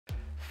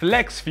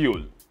Flex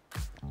fuel.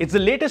 It's the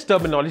latest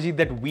terminology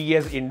that we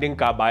as Indian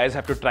car buyers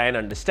have to try and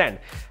understand.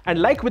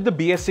 And like with the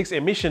BS6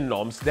 emission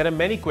norms, there are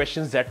many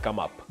questions that come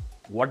up.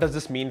 What does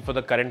this mean for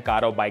the current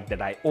car or bike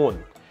that I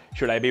own?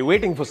 Should I be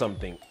waiting for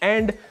something?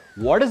 And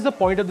what is the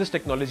point of this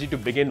technology to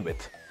begin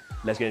with?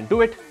 Let's get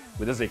into it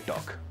with a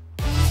ZigTalk.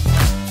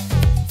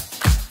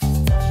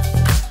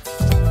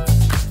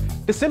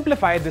 To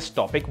simplify this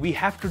topic, we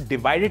have to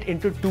divide it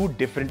into two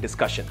different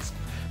discussions.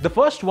 The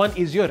first one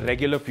is your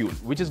regular fuel,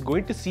 which is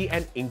going to see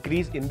an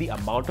increase in the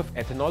amount of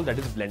ethanol that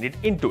is blended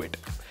into it.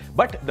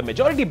 But the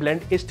majority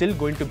blend is still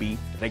going to be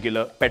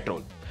regular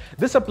petrol.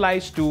 This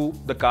applies to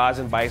the cars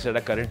and bikes that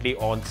are currently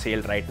on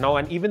sale right now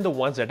and even the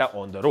ones that are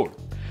on the road.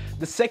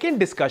 The second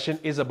discussion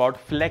is about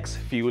flex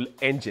fuel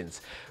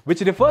engines,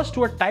 which refers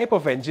to a type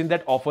of engine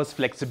that offers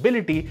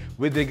flexibility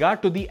with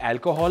regard to the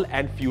alcohol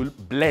and fuel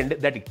blend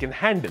that it can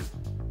handle.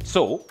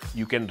 So,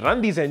 you can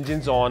run these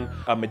engines on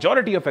a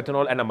majority of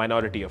ethanol and a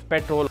minority of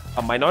petrol,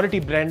 a minority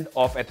blend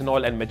of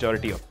ethanol and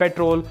majority of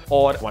petrol,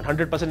 or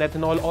 100%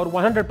 ethanol or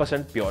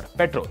 100% pure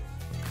petrol.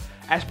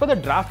 As per the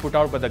draft put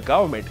out by the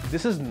government,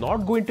 this is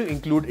not going to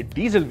include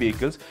diesel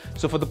vehicles,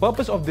 so for the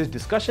purpose of this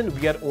discussion,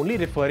 we are only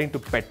referring to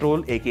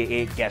petrol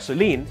aka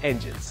gasoline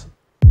engines.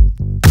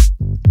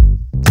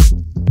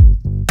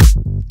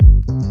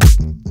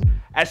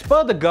 As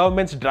per the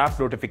government's draft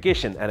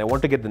notification, and I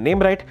want to get the name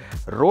right,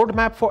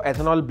 Roadmap for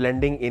Ethanol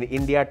Blending in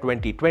India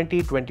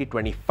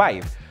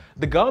 2020-2025,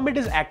 the government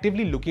is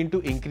actively looking to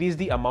increase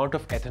the amount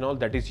of ethanol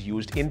that is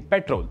used in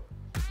petrol.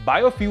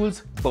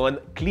 Biofuels burn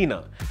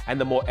cleaner, and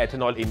the more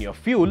ethanol in your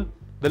fuel,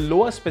 the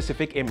lower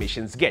specific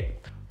emissions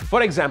get.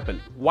 For example,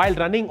 while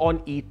running on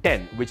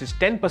E10, which is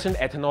 10%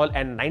 ethanol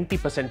and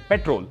 90%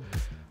 petrol,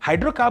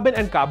 hydrocarbon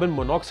and carbon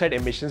monoxide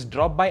emissions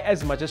drop by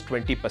as much as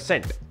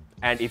 20%.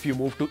 And if you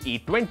move to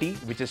E20,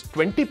 which is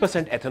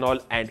 20%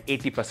 ethanol and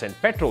 80%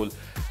 petrol,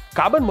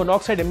 carbon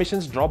monoxide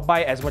emissions drop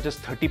by as much as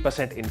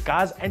 30% in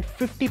cars and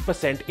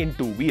 50% in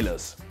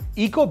two-wheelers.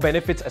 Eco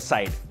benefits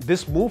aside,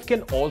 this move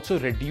can also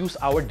reduce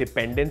our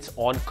dependence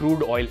on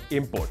crude oil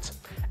imports.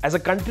 As a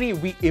country,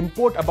 we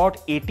import about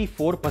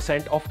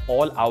 84% of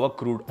all our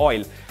crude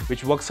oil,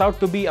 which works out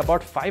to be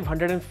about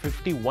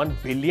 $551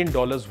 billion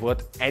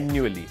worth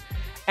annually.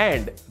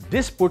 And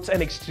this puts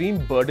an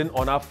extreme burden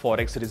on our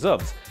forex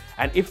reserves.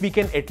 And if we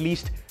can at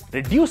least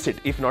reduce it,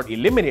 if not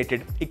eliminate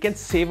it, it can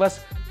save us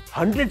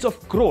hundreds of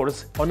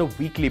crores on a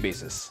weekly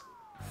basis.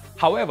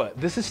 However,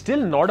 this is still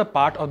not a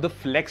part of the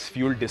flex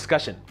fuel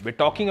discussion. We're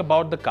talking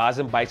about the cars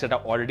and bikes that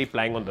are already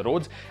plying on the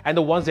roads and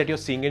the ones that you're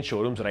seeing in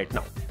showrooms right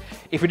now.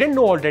 If you didn't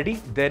know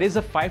already, there is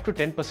a 5 to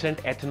 10%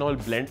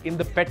 ethanol blend in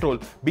the petrol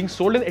being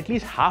sold in at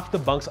least half the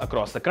bunks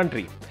across the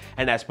country.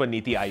 And as per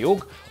Niti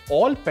Aayog,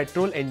 all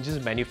petrol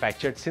engines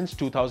manufactured since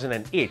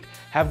 2008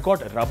 have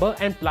got rubber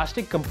and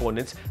plastic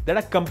components that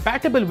are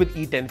compatible with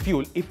E10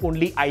 fuel, if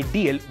only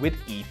ideal with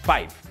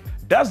E5.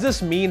 Does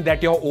this mean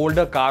that your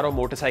older car or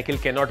motorcycle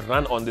cannot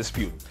run on this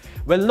fuel?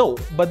 Well, no,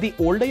 but the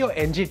older your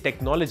engine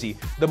technology,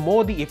 the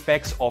more the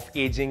effects of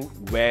aging,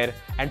 wear,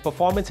 and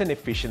performance and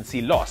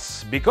efficiency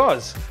loss.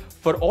 Because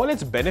for all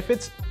its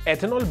benefits,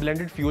 ethanol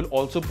blended fuel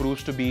also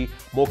proves to be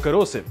more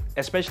corrosive,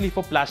 especially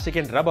for plastic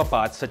and rubber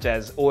parts such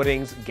as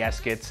O-rings,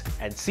 gaskets,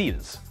 and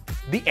seals.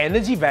 The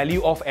energy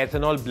value of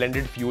ethanol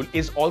blended fuel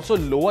is also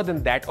lower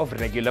than that of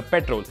regular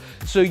petrol.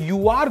 So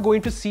you are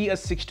going to see a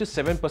 6 to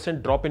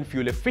 7% drop in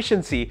fuel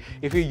efficiency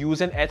if you use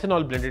an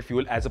ethanol blended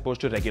fuel as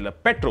opposed to regular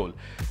petrol.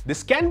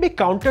 This can be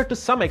countered to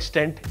some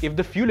extent if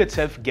the fuel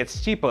itself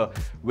gets cheaper,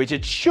 which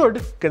it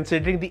should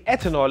considering the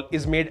ethanol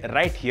is made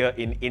right here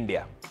in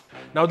India.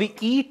 Now, the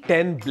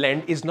E10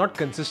 blend is not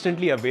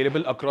consistently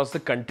available across the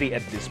country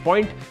at this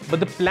point, but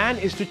the plan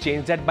is to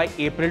change that by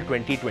April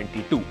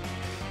 2022.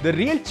 The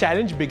real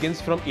challenge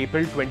begins from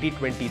April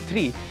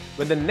 2023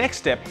 when the next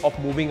step of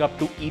moving up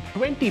to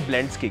E20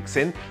 blends kicks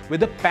in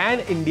with a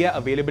pan-India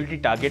availability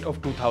target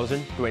of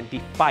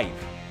 2025.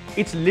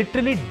 It's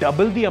literally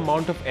double the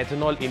amount of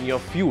ethanol in your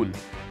fuel,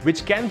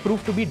 which can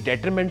prove to be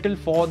detrimental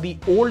for the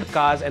old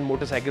cars and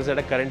motorcycles that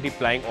are currently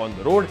plying on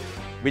the road,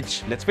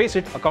 which, let's face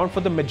it, account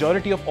for the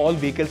majority of all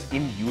vehicles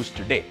in use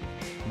today.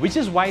 Which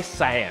is why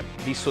SIAM,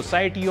 the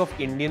Society of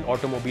Indian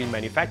Automobile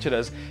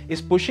Manufacturers,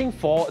 is pushing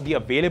for the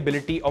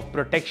availability of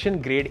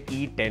protection grade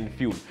E10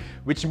 fuel,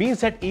 which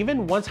means that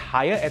even once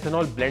higher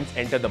ethanol blends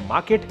enter the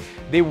market,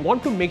 they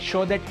want to make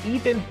sure that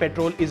E10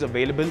 petrol is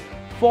available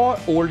for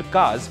old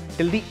cars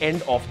till the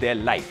end of their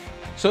life.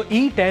 So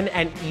E10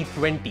 and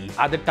E20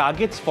 are the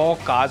targets for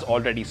cars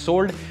already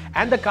sold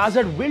and the cars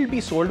that will be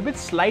sold with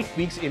slight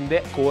tweaks in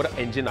their core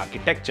engine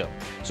architecture.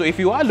 So if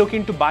you are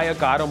looking to buy a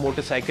car or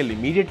motorcycle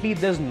immediately,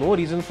 there's no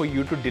reason for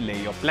you to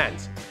delay your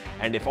plans.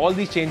 And if all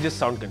these changes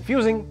sound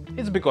confusing,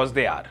 it's because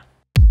they are.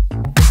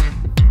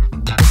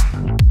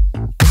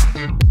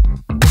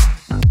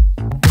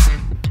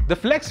 The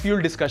flex fuel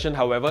discussion,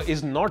 however,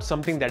 is not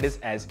something that is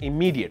as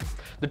immediate.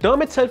 The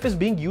term itself is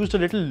being used a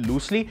little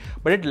loosely,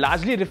 but it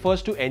largely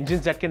refers to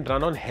engines that can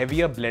run on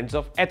heavier blends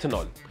of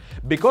ethanol.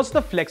 Because of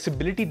the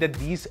flexibility that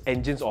these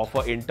engines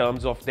offer in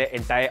terms of their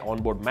entire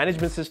onboard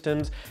management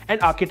systems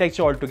and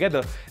architecture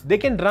altogether, they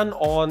can run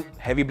on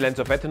heavy blends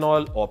of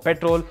ethanol or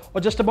petrol or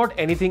just about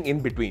anything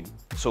in between.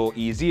 So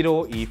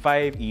E0,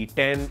 E5,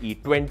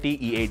 E10,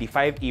 E20,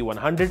 E85,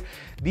 E100,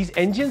 these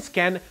engines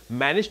can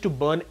manage to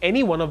burn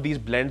any one of these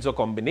blends or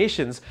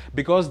combinations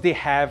because they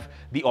have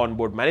the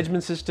onboard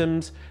management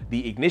systems,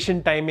 the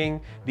ignition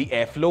timing, the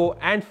airflow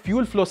and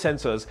fuel flow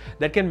sensors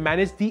that can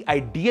manage the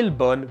ideal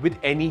burn with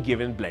any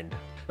given blend.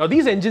 Now,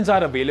 these engines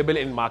are available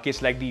in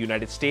markets like the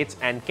United States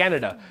and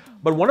Canada,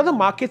 but one of the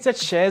markets that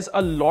shares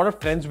a lot of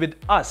trends with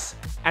us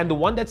and the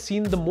one that's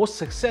seen the most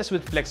success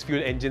with flex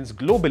fuel engines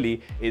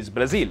globally is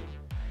Brazil.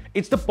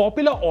 It's the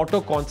popular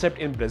auto concept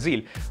in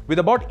Brazil, with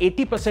about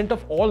 80%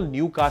 of all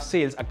new car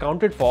sales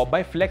accounted for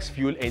by flex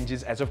fuel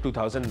engines as of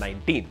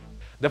 2019.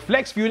 The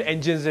flex fuel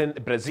engines in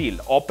Brazil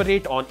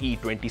operate on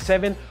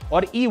E27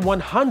 or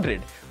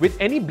E100 with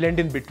any blend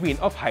in between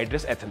of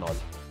hydrous ethanol.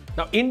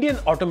 Now, Indian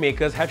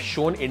automakers have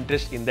shown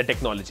interest in the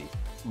technology.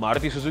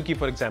 Maruti Suzuki,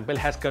 for example,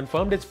 has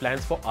confirmed its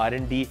plans for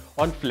R&D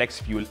on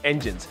flex fuel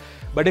engines.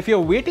 But if you're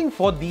waiting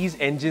for these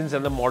engines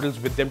and the models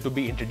with them to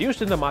be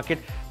introduced in the market,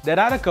 there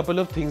are a couple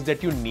of things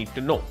that you need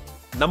to know.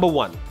 Number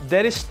one,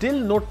 there is still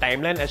no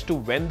timeline as to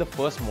when the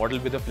first model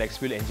with a flex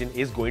fuel engine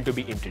is going to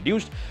be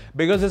introduced,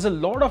 because there's a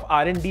lot of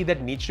R&D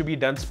that needs to be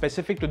done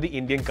specific to the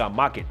Indian car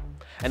market.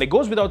 And it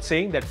goes without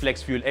saying that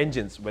flex fuel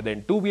engines, whether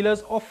in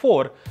two-wheelers or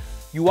four,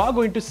 you are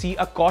going to see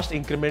a cost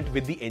increment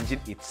with the engine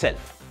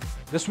itself.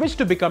 The switch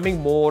to becoming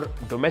more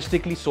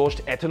domestically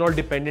sourced ethanol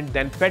dependent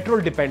than petrol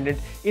dependent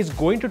is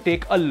going to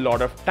take a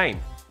lot of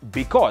time,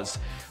 because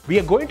we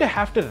are going to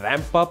have to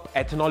ramp up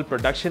ethanol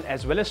production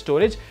as well as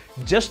storage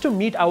just to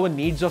meet our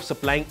needs of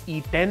supplying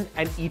E10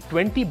 and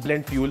E20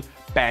 blend fuel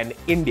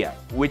pan-India,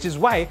 which is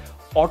why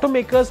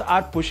automakers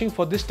are pushing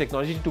for this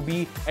technology to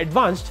be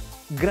advanced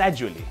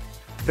gradually.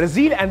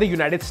 Brazil and the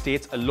United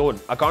States alone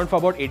account for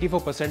about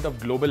 84% of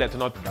global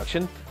ethanol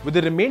production, with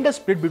the remainder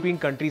split between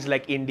countries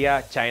like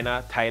India,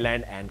 China,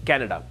 Thailand and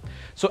Canada.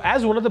 So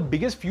as one of the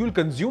biggest fuel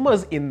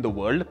consumers in the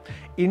world,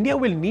 India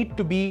will need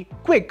to be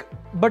quick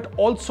but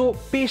also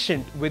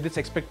patient with its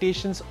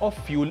expectations of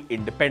fuel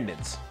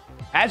independence.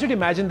 As you'd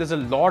imagine, there's a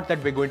lot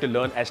that we're going to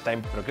learn as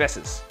time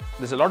progresses.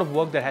 There's a lot of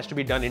work that has to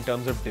be done in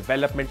terms of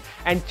development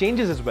and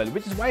changes as well,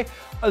 which is why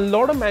a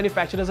lot of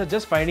manufacturers are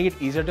just finding it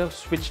easier to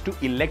switch to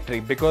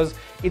electric, because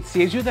it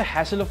saves you the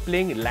hassle of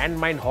playing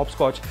landmine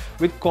hopscotch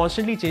with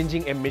constantly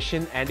changing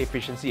emission and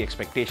efficiency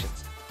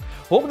expectations.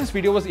 Hope this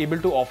video was able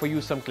to offer you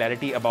some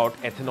clarity about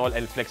ethanol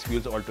and flex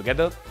fuels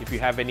altogether. If you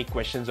have any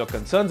questions or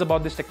concerns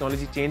about this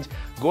technology change,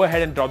 go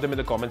ahead and drop them in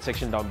the comment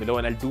section down below,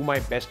 and I'll do my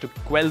best to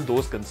quell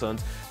those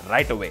concerns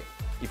right away.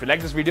 If you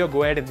like this video,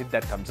 go ahead and hit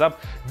that thumbs up.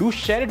 Do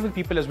share it with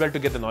people as well to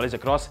get the knowledge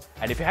across.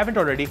 And if you haven't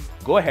already,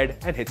 go ahead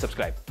and hit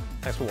subscribe.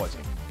 Thanks for watching.